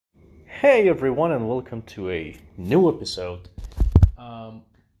Hey everyone, and welcome to a new episode. Um,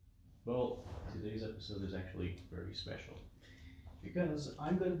 well, today's episode is actually very special because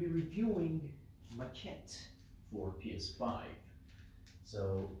I'm going to be reviewing Maquette for PS5.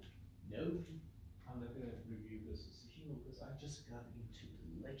 So, no, I'm not going to review this Tsushima because I just got into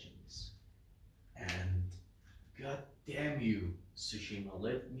the Legends. And god damn you, Tsushima,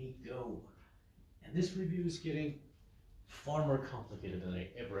 let me go. And this review is getting far more complicated than I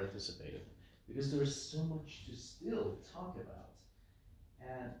ever anticipated because there's so much to still talk about.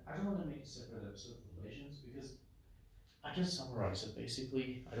 And I don't want to make a separate episode for Legends because I can summarize it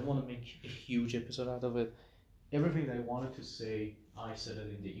basically. I don't want to make a huge episode out of it. Everything that I wanted to say, I said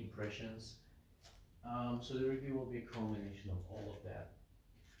it in the impressions. So the review will be a culmination of all of that.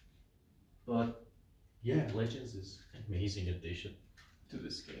 But yeah, Legends is an amazing addition to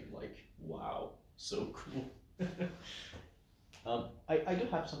this game. Like, wow, so cool. I do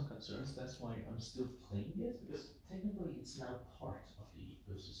have some concerns. That's why I'm still playing it because technically it's now part of the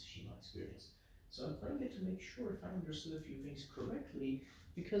Ghost of Tsushima experience. So I'm playing it to make sure if I understood a few things correctly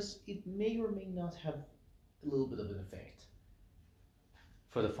because it may or may not have a little bit of an effect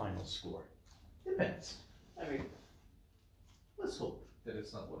for the final score. Depends. I mean, let's hope that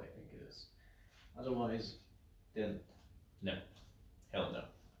it's not what I think it is. Otherwise, then no. Hell no.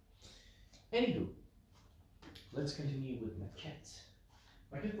 Anywho, let's continue with Maquette.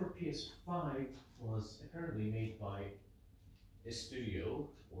 Maquette for PS5 was apparently made by a studio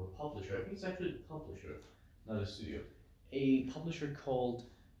or publisher. I think it's actually a publisher, not a studio. A publisher called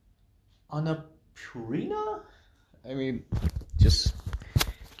Annapurna? I mean, just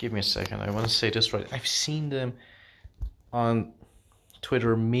give me a second. I want to say this right. I've seen them on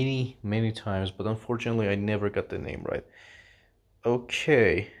Twitter many times, but unfortunately I never got the name right.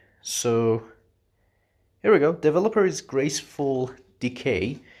 Okay, so here we go. Developer is Graceful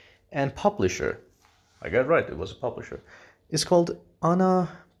Decay, and publisher, I got it right, it was a publisher, is called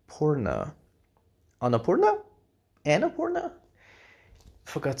Annapurna. Annapurna? Annapurna?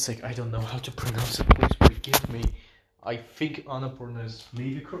 For God's sake, I don't know how to pronounce it. Please forgive me. I think Annapurna is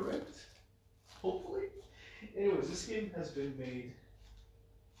maybe correct. Hopefully. Anyways, this game has been made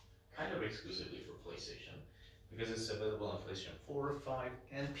kind of exclusively for PlayStation because it's available on PlayStation 4, 5,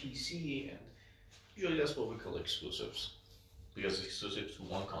 and PC, and usually that's what we call exclusives because it's exclusive to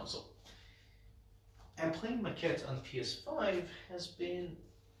one console. And playing Maquette on PS5 has been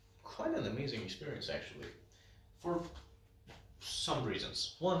quite an amazing experience actually, for some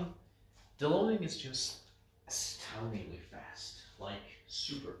reasons. One, the loading is just astoundingly fast, like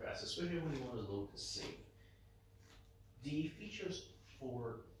super fast, especially when you want to load the save. The features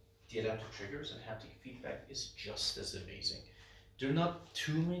for the adaptive triggers and haptic feedback is just as amazing. There are not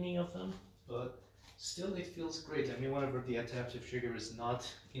too many of them, but still it feels great. I mean, whenever the adaptive trigger is not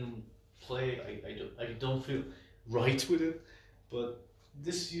in play, I don't feel right with it, but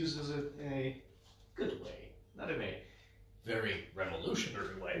this uses it in a good way, not in a very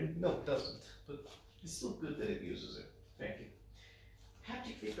revolutionary way. No, it doesn't, but it's still good that it uses it. Thank you.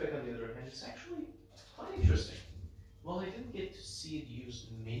 Haptic feedback, on the other hand, is actually quite interesting. While I didn't get to see it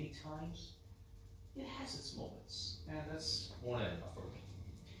used many times, it has its moments, and that's more than enough for me.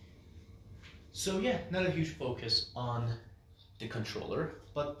 So yeah, not a huge focus on the controller,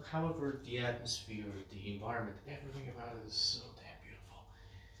 but however, the atmosphere, the environment, everything about it is so damn beautiful.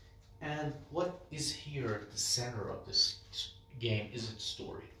 And what is here at the center of this game is its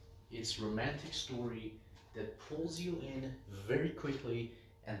story. It's romantic story that pulls you in very quickly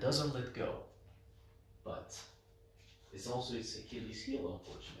and doesn't let go. But it's also its Achilles heel,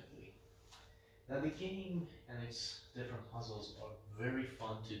 unfortunately. Now the game and its different puzzles are very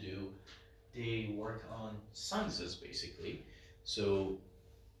fun to do. They work on sizes basically. So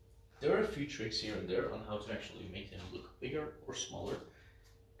there are a few tricks here and there on how to actually make them look bigger or smaller.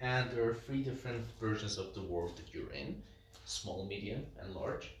 And there are 3 different versions of the world that you're in: small, medium, and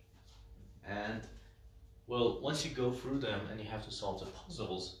large. And well, once you go through them and you have to solve the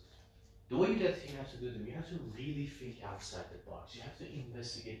puzzles, the way that you have to do them, you have to really think outside the box. You have to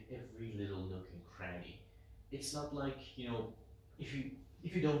investigate every little nook and cranny. It's not like, if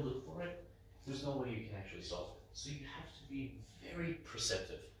you don't look for it, there's no way you can actually solve it. So you have to be very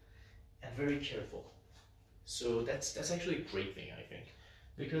perceptive and very careful. So that's actually a great thing, I think,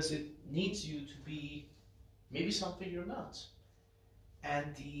 because it needs you to be maybe something you're not.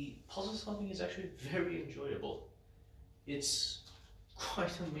 And the puzzle solving is actually very enjoyable. It's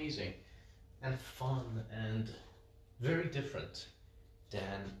quite amazing and fun and very different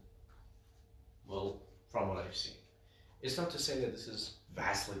than, well, from what I've seen. It's not to say that this is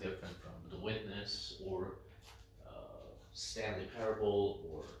vastly different from The Witness or Stanley Parable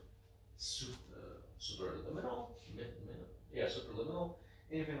or Superliminal, yeah, Superliminal,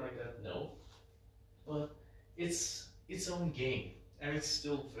 anything like that. No, but it's its own game, and it's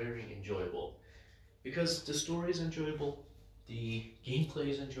still very enjoyable because the story is enjoyable, the gameplay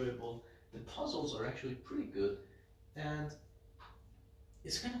is enjoyable, the puzzles are actually pretty good, and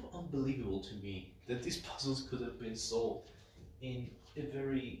it's kind of unbelievable to me that these puzzles could have been solved in a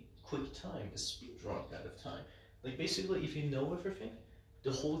very quick time, a speedrun kind of time. Like basically, if you know everything,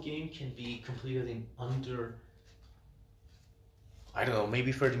 the whole game can be completed in under, I don't know,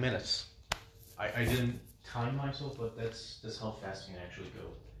 maybe 30 minutes. I didn't time myself, but that's how fast you can actually go.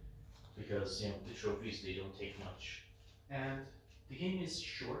 Because the trophies, they don't take much. And the game is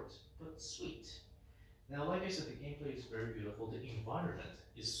short but sweet. Now, like I said, the gameplay is very beautiful. The environment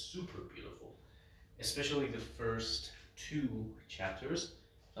is super beautiful, especially the first two chapters,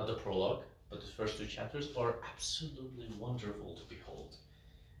 not the prologue, but the first two chapters are absolutely wonderful to behold.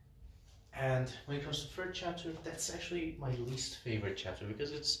 And when it comes to the third chapter, that's actually my least favorite chapter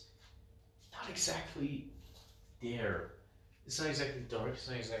because it's not exactly there. It's not exactly dark, it's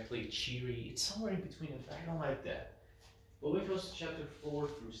not exactly cheery, it's somewhere in between, and I don't like that. But when it comes to chapter 4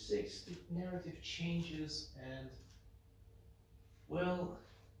 through 6, the narrative changes, and well,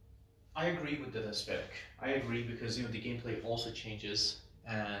 I agree with that aspect. I agree because the gameplay also changes,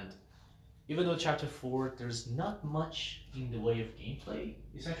 and even though chapter 4 there's not much in the way of gameplay,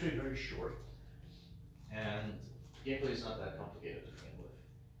 it's actually very short, and gameplay is not that complicated to begin with.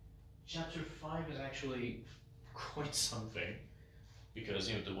 Chapter 5 is actually quite something because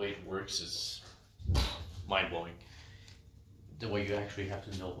the way it works is mind blowing. The way you actually have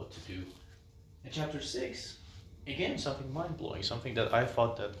to know what to do. And chapter 6, again, something mind blowing, something that I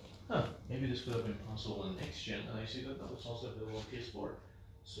thought that, maybe this could have been possible in next gen, and I see that no, it's also available on PS4.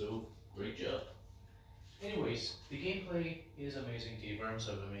 So, great job. Anyways, the gameplay is amazing, the environments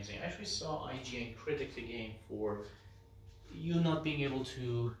are amazing. I actually saw IGN critic the game for you not being able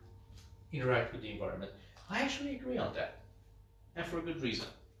to interact with the environment. I actually agree on that, and for a good reason.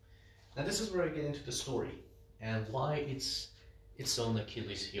 Now this is where I get into the story, and why it's its own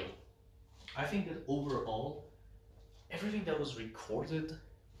Achilles heel. I think that overall, everything that was recorded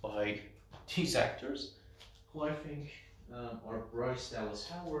by these actors, who I think are Bryce Dallas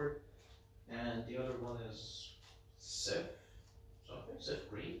Howard, and the other one is Seth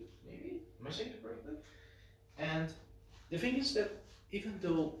Green, maybe? Am I saying it correctly? And the thing is that even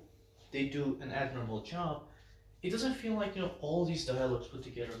though they do an admirable job, it doesn't feel like all these dialogues put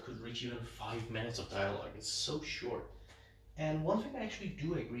together could reach even 5 minutes of dialogue. It's so short. And one thing I actually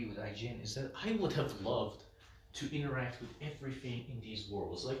do agree with IGN is that I would have loved to interact with everything in these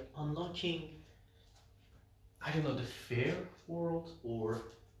worlds, like unlocking, I don't know, the fair world or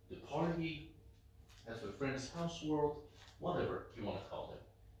the party at a friend's house world, whatever you want to call them.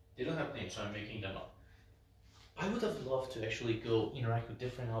 They don't have names, so I'm making them up. I would have loved to actually go interact with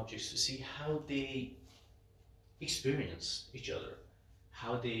different objects to see how they experience each other,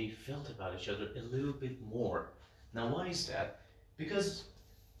 how they felt about each other a little bit more. Now, why is that? Because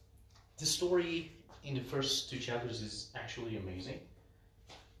the story in the first two chapters is actually amazing.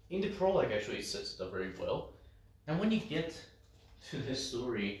 In the prologue, actually, it sets it up very well. And when you get to this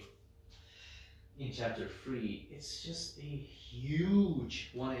story in chapter 3, it's just a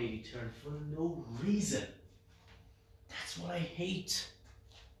huge 180 turn for no reason. That's what I hate.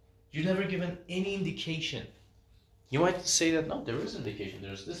 You're never given any indication. You might say that, no, there is indication,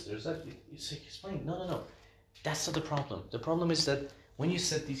 there's this, there's that. It's explained. No. That's not the problem. The problem is that when you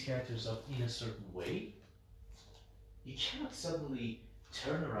set these characters up in a certain way, you cannot suddenly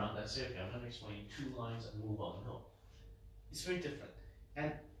turn around and say, okay, I'm going to explain 2 lines and move on. No. It's very different.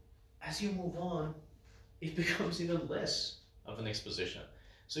 And as you move on, it becomes even less of an exposition.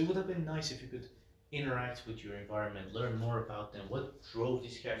 So it would have been nice if you could interact with your environment, learn more about them, what drove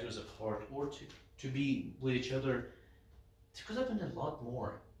these characters apart, or to be with each other. There could have been a lot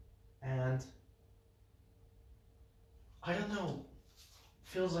more. And I don't know,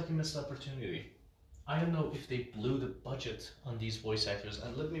 feels like a missed opportunity. I don't know if they blew the budget on these voice actors,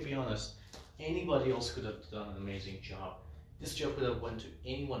 and let me be honest, anybody else could have done an amazing job. This job could have went to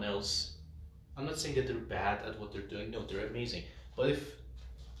anyone else. I'm not saying that they're bad at what they're doing, no, they're amazing. But if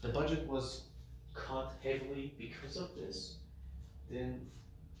the budget was cut heavily because of this, then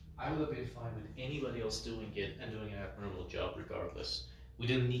I would have been fine with anybody else doing it and doing an admirable job regardless. We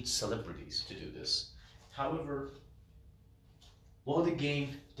didn't need celebrities to do this. However, while the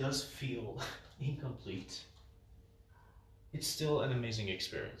game does feel incomplete, it's still an amazing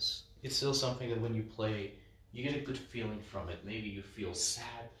experience. It's still something that when you play, you get a good feeling from it. Maybe you feel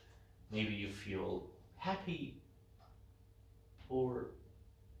sad, maybe you feel happy, or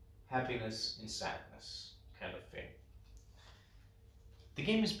happiness in sadness kind of thing. The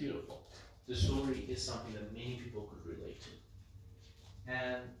game is beautiful. The story is something that many people could relate to.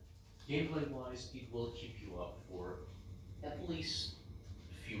 And gameplay wise, it will keep you up for at least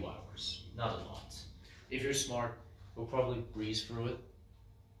a few hours, not a lot. If you're smart, you'll probably breeze through it.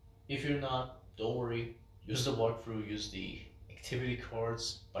 If you're not, don't worry. Use the walkthrough, use the activity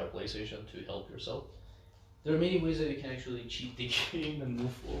cards by PlayStation to help yourself. There are many ways that you can actually cheat the game and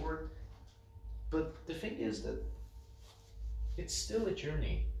move forward. But the thing is that it's still a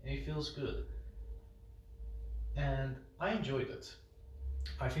journey and it feels good. And I enjoyed it.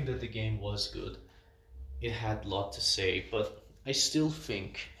 I think that the game was good. It had a lot to say, but I still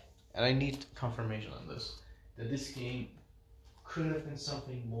think, and I need confirmation on this, that this game could have been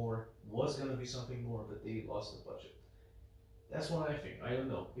something more, was gonna be something more, but they lost the budget. That's what I think. I don't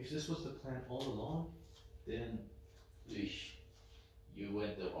know. If this was the plan all along, then you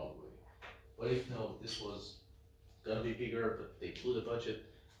went the wrong way. But if no, this was gonna be bigger, but they blew the budget,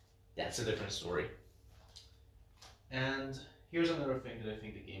 that's a different story. And here's another thing that I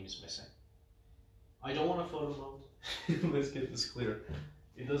think the game is missing. I don't want a photo mode. Let's get this clear.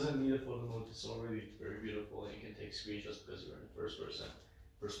 It doesn't need a photo mode. It's already very beautiful and you can take screenshots because you're in first person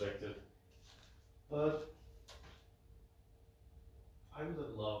perspective. But I would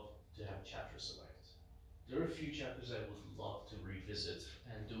have loved to have chapter select. There are a few chapters I would love to revisit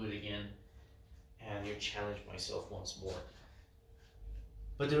and do it again and challenge myself once more.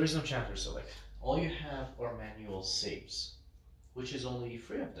 But there is no chapter select. All you have are manual saves, which is only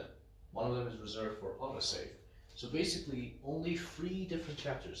 3 of them. One of them is reserved for autosave. So basically, only 3 different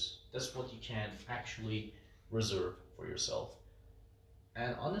chapters. That's what you can actually reserve for yourself.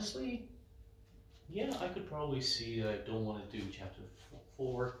 And honestly, yeah, I could probably see that I don't want to do chapter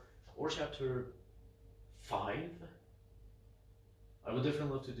 4 or chapter 5. I would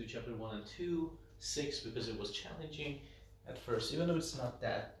definitely love to do chapter 1 and 2, 6, because it was challenging at first, even though it's not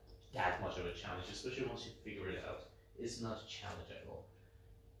that much of a challenge, especially once you figure it out. It's not a challenge at all.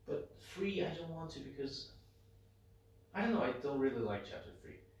 But 3, I don't want to because, I don't know, I don't really like chapter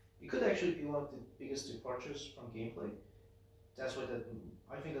 3. It could actually be one of the biggest departures from gameplay. That's why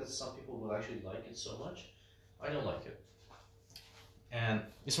I think that some people will actually like it so much. I don't like it. And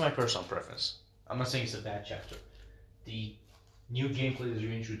it's my personal preference. I'm not saying it's a bad chapter. The new gameplay that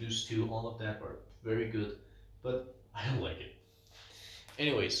you're introduced to, all of that are very good, but I don't like it.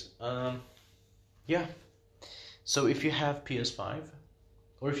 Anyways, yeah. So if you have PS5,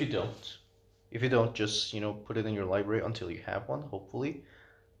 or if you don't, just, put it in your library until you have one, hopefully.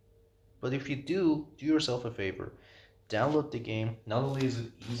 But if you do yourself a favor, download the game. Not only is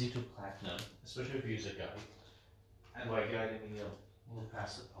it easy to platinum, especially if you use a guide, and by guide I mean, move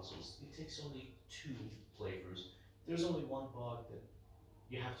past the puzzles. It takes only 2 playthroughs. There's only one bug that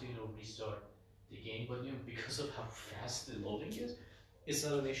you have to, restart the game, but because of how fast the loading is, it's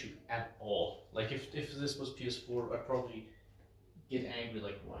not an issue at all. Like if this was PS4, I'd probably get angry,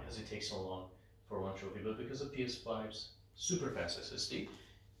 like why does it take so long for one trophy? But because of PS5's super fast SSD,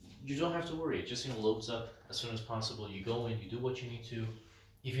 you don't have to worry. It just loads up as soon as possible. You go in, you do what you need to.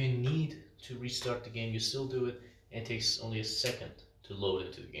 If you need to restart the game, you still do it, and it takes only a second to load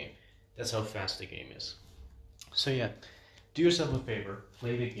into the game. That's how fast the game is. So yeah, do yourself a favor,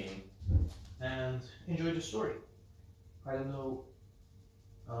 play the game, and enjoy the story. I don't know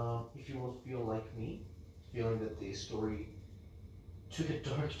if you will feel like me, feeling that the story took a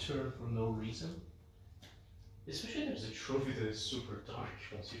dark turn for no reason. Especially there's a trophy that is super dark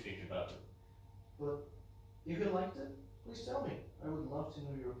once you think about it. But if you liked it, please tell me. I would love to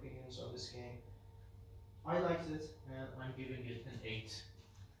know your opinions on this game. I liked it, and I'm giving it an 8.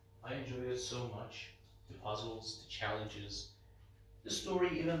 I enjoyed it so much. The puzzles, the challenges, the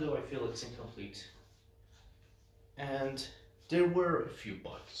story, even though I feel it's incomplete. And there were a few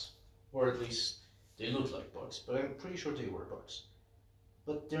bugs, or at least they looked like bugs, but I'm pretty sure they were bugs.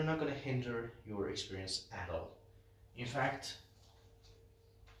 But they're not going to hinder your experience at all. In fact,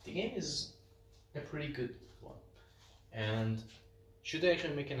 the game is a pretty good one. And should they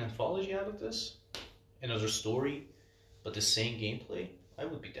actually make an anthology out of this? Another story, but the same gameplay? I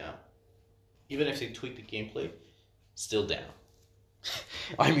would be down. Even if they tweak the gameplay, still down.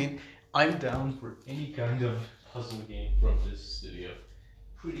 I mean, I'm down for any kind of puzzle game from this studio.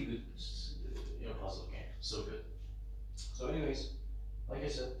 Pretty good puzzle game. So good. So anyways, like I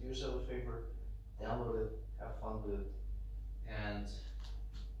said, do yourself a favor, download it, have fun with it, and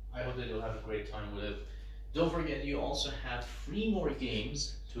I hope that you'll have a great time with it. Don't forget, you also have 3 more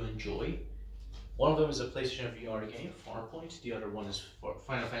games to enjoy. One of them is a PlayStation VR game, Farpoint. The other one is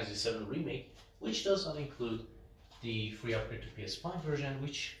Final Fantasy VII Remake, which does not include the free upgrade to PS5 version,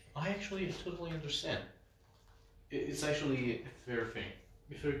 which I actually totally understand. It's actually a fair thing.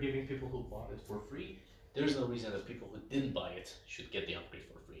 If you're giving people who bought it for free, there's no reason that people who didn't buy it should get the upgrade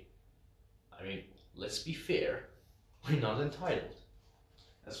for free. I mean, let's be fair, we're not entitled.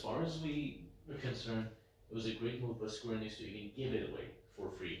 As far as we are concerned, it was a great move by Square Enix to even give it away for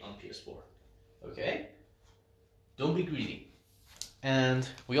free on PS4. Okay? Don't be greedy. And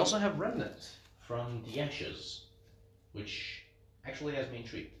we also have Remnant from the Ashes, which actually has me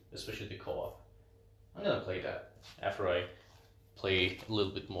intrigued, especially the co-op. I'm gonna play that after I play a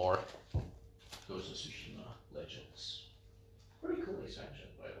little bit more Ghost of Tsushima Legends. Very cool expansion,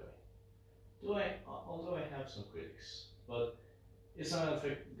 by the way. Although I have some critics, but it's not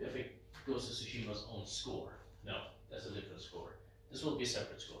affect Ghost of Tsushima's own score. No, that's a different score. This will be a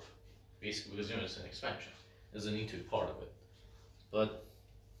separate score, basically because it's an expansion. There's a need to be part of it. But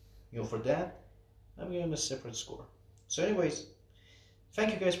for that, I'm giving him a separate score. So, anyways,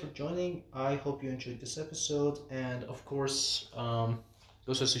 thank you guys for joining. I hope you enjoyed this episode, and of course,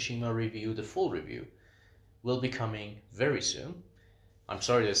 Ghost of Tsushima review, the full review, will be coming very soon. I'm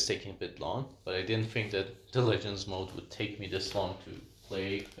sorry that it's taking a bit long, but I didn't think that the Legends mode would take me this long to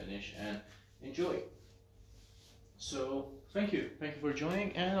play, finish, and enjoy. So, thank you for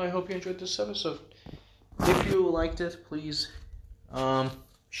joining, and I hope you enjoyed this episode. If you liked it, please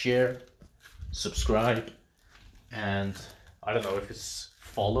share, subscribe, and I don't know if it's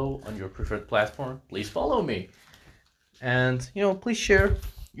follow on your preferred platform. Please follow me, and please share.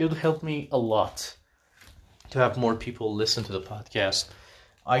 It would help me a lot to have more people listen to the podcast.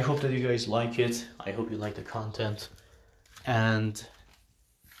 I hope that you guys like it. I hope you like the content, and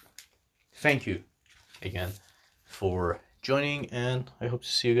thank you again for joining, and I hope to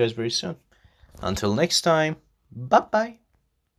see you guys very soon. Until next time, bye bye.